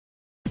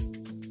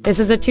This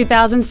is a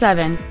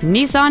 2007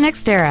 Nissan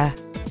Xterra.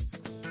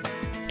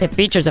 It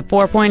features a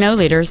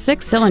 4.0-liter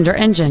six-cylinder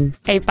engine,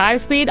 a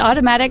 5-speed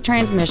automatic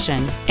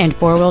transmission, and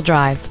four-wheel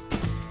drive.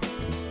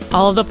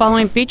 All of the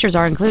following features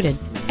are included: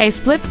 a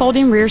split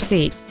folding rear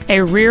seat,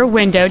 a rear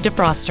window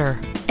defroster,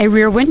 a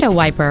rear window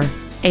wiper,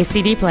 a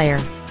CD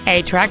player,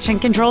 a traction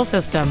control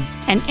system,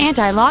 an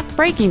anti-lock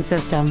braking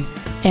system,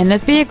 and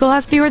this vehicle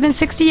has fewer than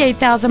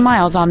 68,000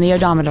 miles on the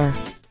odometer.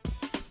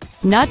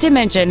 Not to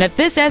mention that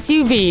this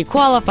SUV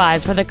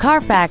qualifies for the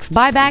Carfax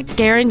buyback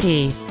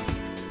guarantee.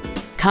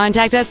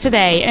 Contact us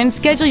today and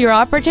schedule your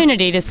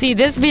opportunity to see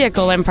this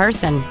vehicle in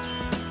person.